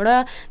млади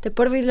хора. Те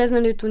първо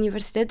излезнали от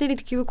университета или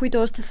такива, които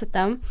още са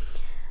там.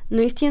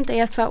 Но истината, и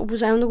аз това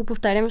обожавам да го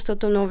повтарям,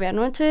 защото е много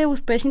вярно, че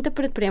успешните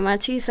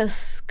предприемачи с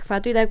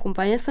каквато и да е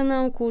компания са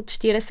на около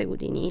 40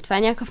 години. И това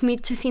е някакъв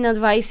мит, че си на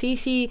 20 и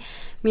си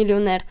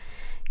милионер.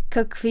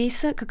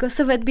 Какъв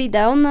съвет би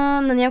дал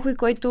на някой,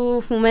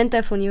 който в момента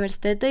е в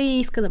университета и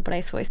иска да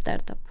прави свой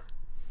стартъп?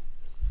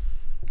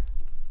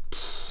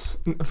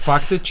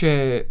 Факт е,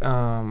 че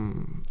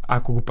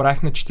ако го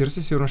правих на 40,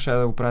 сигурно ще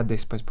да го правя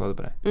 10 пъти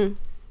по-добре.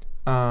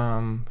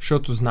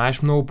 Защото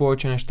знаеш много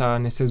повече неща,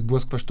 не се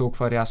сблъскваш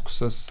толкова рязко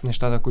с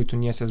нещата, които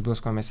ние се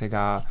сблъскваме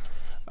сега.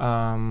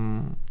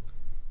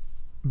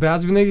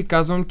 Аз винаги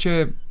казвам,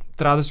 че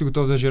трябва да си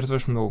готов да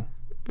жертваш много.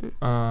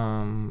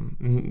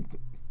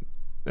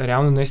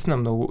 Реално наистина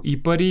много.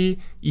 И пари,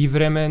 и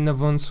време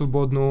навън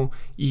свободно,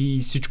 и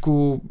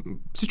всичко,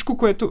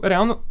 което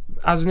реално,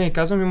 аз винаги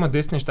казвам, има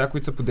 10 неща,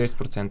 които са по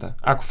 10%.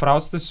 Ако в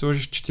работата си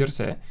сложиш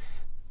 40%,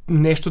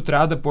 нещо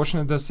трябва да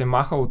почне да се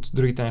маха от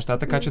другите неща,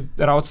 така че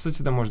работата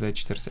ти да може да е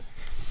 40.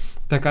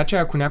 Така че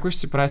ако някой ще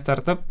си прави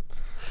стартъп,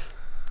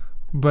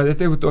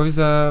 бъдете готови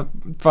за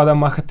това да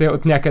махате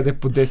от някъде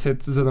по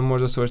 10, за да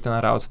може да сложите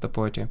на работата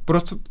повече.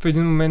 Просто в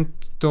един момент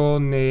то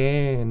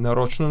не е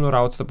нарочно, но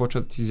работата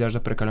почва да ти изяжда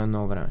прекалено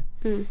много време.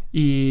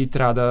 И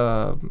трябва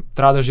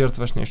да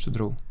жертваш нещо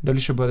друго. Дали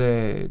ще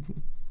бъде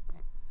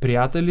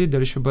приятели,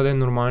 дали ще бъде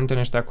нормалните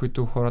неща,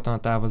 които хората на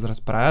тая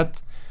възраст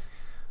правят.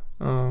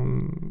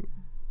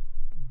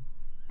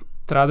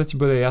 Трябва да ти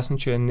бъде ясно,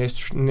 че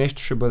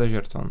нещо ще бъде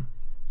жертвано.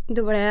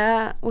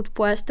 Добре,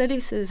 отплаща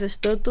ли се?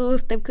 Защото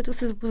с теб, като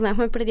се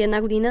запознахме преди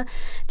 1 година,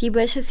 ти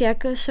беше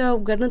сякаш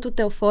обгърнат от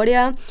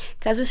еуфория.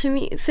 Казваше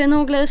ми, все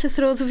едно гледаше с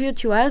розови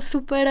очила,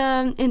 супер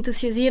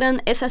ентусиазиран,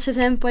 сега ще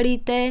вземем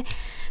парите,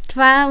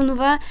 това,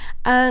 онова.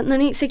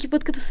 Нали, всеки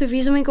път, като се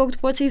виждаме и колкото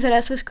повече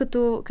израстваш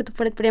като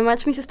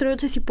предприемач, ми се струва,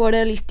 че си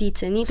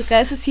по-реалистичен. И така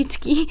е с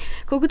всички.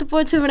 Колкото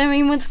повече време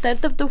имат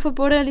стартъп, толкова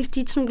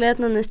по-реалистично гледат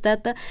на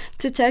нещата,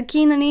 че чак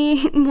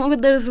и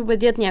могат да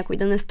разубедят някой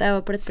да не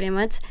става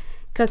предприемач.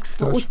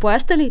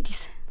 Отплаща ли ти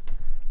се?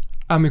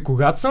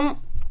 Когато съм...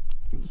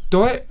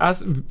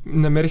 Аз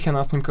намерих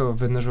една снимка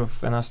веднъж в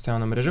една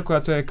социална мрежа,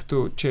 която е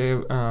като, че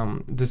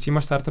да си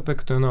имаш стартъп е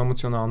като едно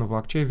емоционално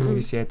влакче и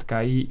винаги си е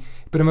така. И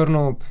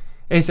примерно,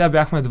 сега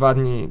бяхме 2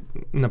 дни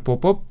на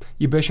поп-ъп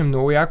и беше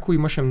много яко,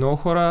 имаше много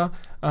хора,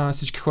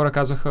 всички хора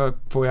казваха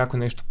какво яко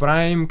нещо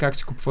правим, как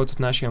си купуват от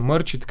нашия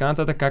мърч и така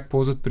нататък, как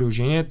ползват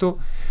приложението.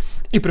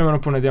 И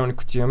примерно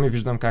понеделник отивам и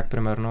виждам как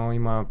примерно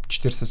има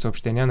 40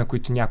 съобщения, на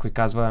които някой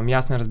казва,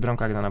 аз не разбирам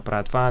как да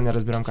направя това, не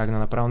разбирам как да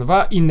направя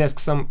това и днес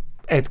съм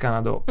така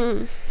надолу.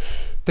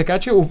 Така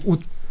че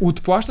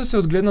отплаща се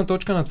от гледна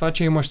точка на това,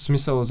 че имаш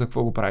смисъл за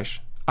какво го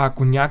правиш.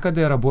 Ако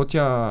някъде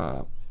работя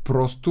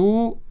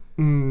просто,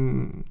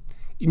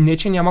 не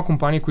че няма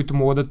компании, които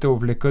могат да те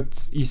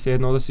увлекат и все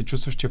едно да се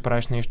чувстваш, че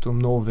правиш нещо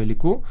много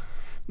велико,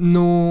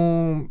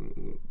 но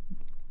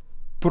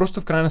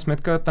просто в крайна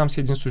сметка там си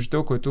един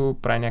служител, който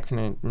прави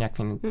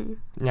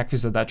някакви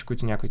задачи,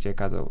 които някой ти е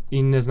казал.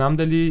 И не знам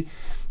дали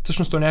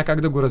всъщност то няма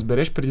как да го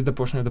разбереш преди да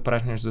почнеш да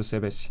правиш нещо за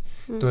себе си.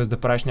 Тоест да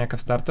правиш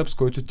някакъв стартъп, с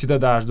който ти да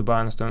даваш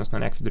добавена стойност на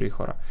някакви други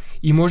хора.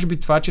 И може би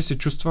това, че се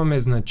чувстваме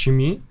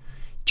значими,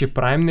 че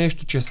правим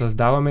нещо, че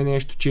създаваме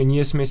нещо, че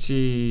ние сме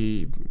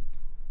си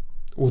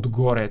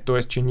отгоре,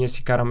 т.е. че ние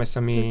си караме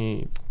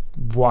сами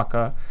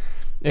влака,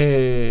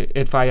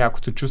 е това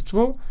якото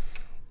чувство.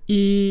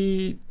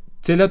 И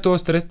целият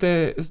този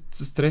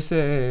стрес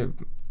е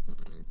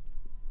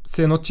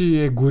все едно ти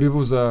е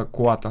гориво за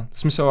колата. В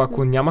смисъл,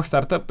 ако нямах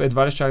стартъп,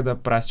 едва ли щях да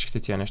правя всичките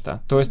тия неща.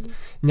 Тоест,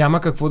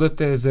 няма какво да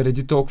те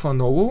зареди толкова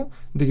много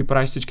да ги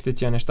правиш всичките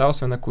тия неща,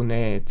 освен ако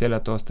не е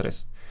целият този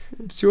стрес.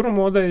 Сигурно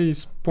мога да е и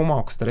с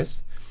по-малко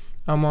стрес,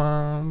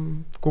 ама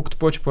колкото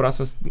повече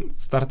порасва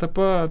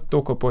стартъпа,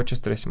 толкова повече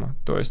стрес има.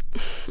 Тоест...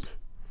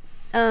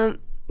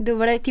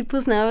 Добре, ти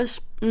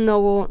познаваш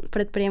много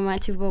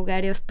предприемачи в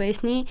България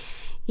успешни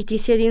и ти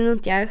си един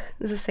от тях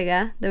за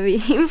сега, да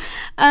видим.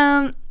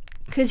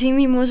 Кажи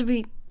ми, може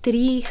би,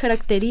 3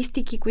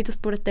 характеристики, които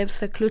според теб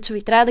са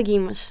ключови. Трябва да ги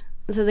имаш,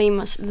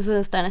 за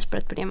да станеш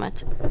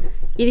предприемач.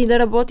 Или да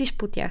работиш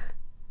по тях.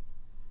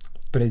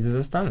 Преди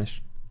да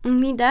станеш?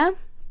 Да.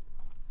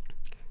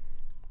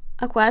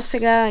 Ако аз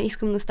сега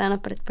искам да стана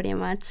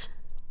предприемач,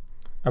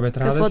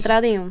 какво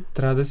трябва да имам?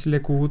 Трябва да си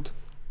леко луд.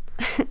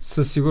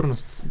 Със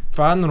сигурност.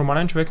 Това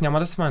нормален човек няма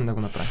да се мани да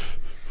го направи.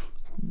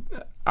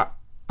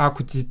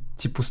 Ако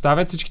ти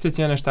поставят всичките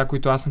тия неща,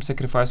 които аз съм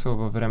секрифайсвал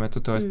във времето,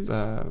 т.е.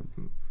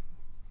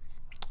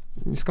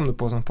 Искам да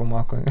ползвам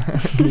по-малко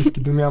английски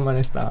думи, ама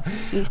не става.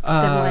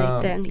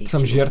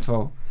 Съм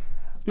жертвал.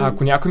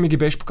 Ако някой ми ги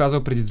беше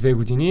показал преди 2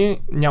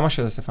 години,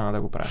 нямаше да се фана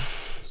да го правя.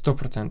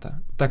 100%.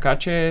 Така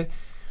че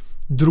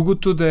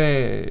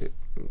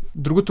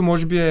другото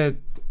може би е...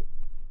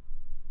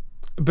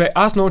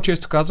 Аз много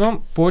често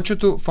казвам,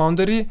 повечето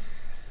фаундъри,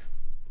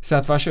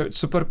 сега това ще е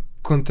супер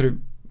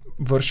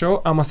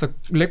контривършъл, ама са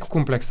леко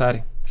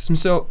комплексари. В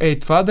смисъл,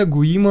 това да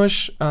го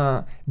имаш,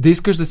 да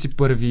искаш да си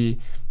първи,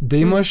 да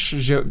имаш...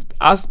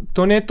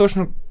 То не е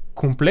точно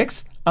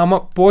комплекс,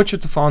 ама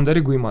повечето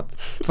фаундъри го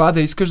имат. Това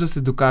да искаш да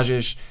се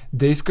докажеш,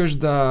 да искаш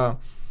да...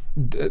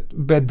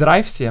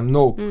 драйв си е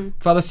много.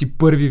 Това да си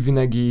първи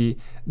винаги,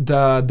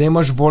 да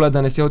имаш воля,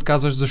 да не се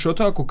отказваш,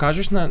 защото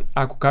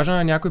ако кажа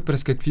на някой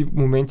през какви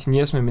моменти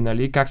ние сме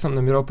минали, как съм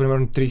намирал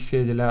примерно 30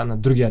 000 лева на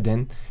другия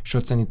ден,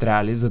 защото са ни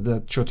трябвали,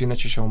 защото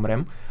иначе ще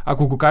умрем,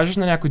 ако го кажеш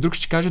на някой друг,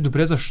 ще каже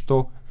добре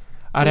защо.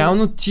 А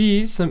реално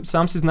ти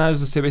сам си знаеш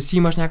за себе си,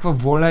 имаш някаква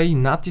воля и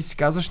ти си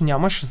казваш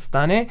няма ще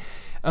стане,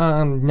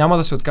 няма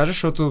да се откажеш,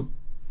 защото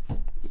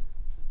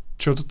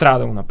трябва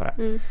да го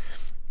направя.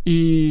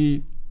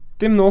 И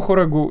те много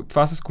хора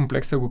това с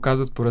комплекса го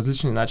казват по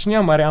различни начини,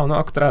 ама реално,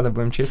 ако трябва да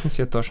бъдем честни,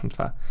 си е точно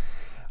това.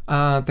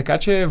 Така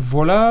че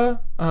воля,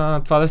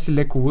 това да си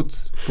леко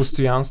луд,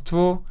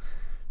 постоянство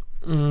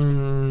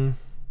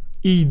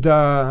и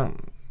да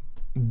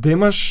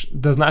имаш,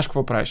 да знаеш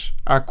какво правиш.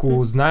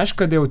 Ако знаеш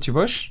къде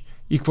отиваш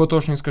и какво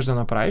точно искаш да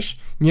направиш,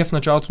 ние в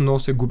началото много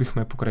се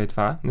губихме покрай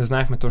това, не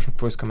знаехме точно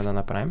какво искаме да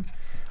направим,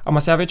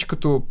 ама сега вече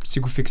като си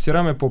го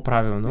фиксираме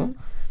по-правилно,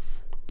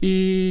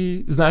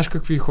 и знаеш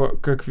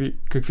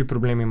какви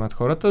проблеми имат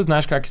хората,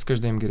 знаеш как искаш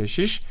да им ги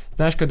решиш,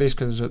 знаеш къде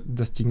искаш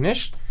да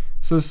стигнеш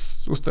с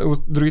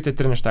другите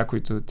 3 неща,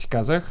 които ти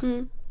казах.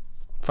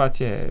 Това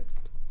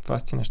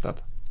са ти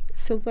нещата.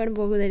 Супер,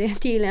 благодаря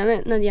ти,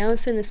 Илиан. Надявам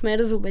се, не сме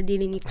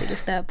разобедили никой да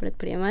става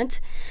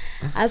предприемач.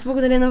 Аз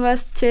благодаря на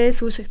вас, че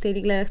слушахте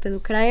или гледахте до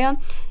края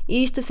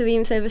и ще се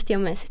видим следващия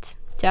месец.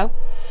 Чао!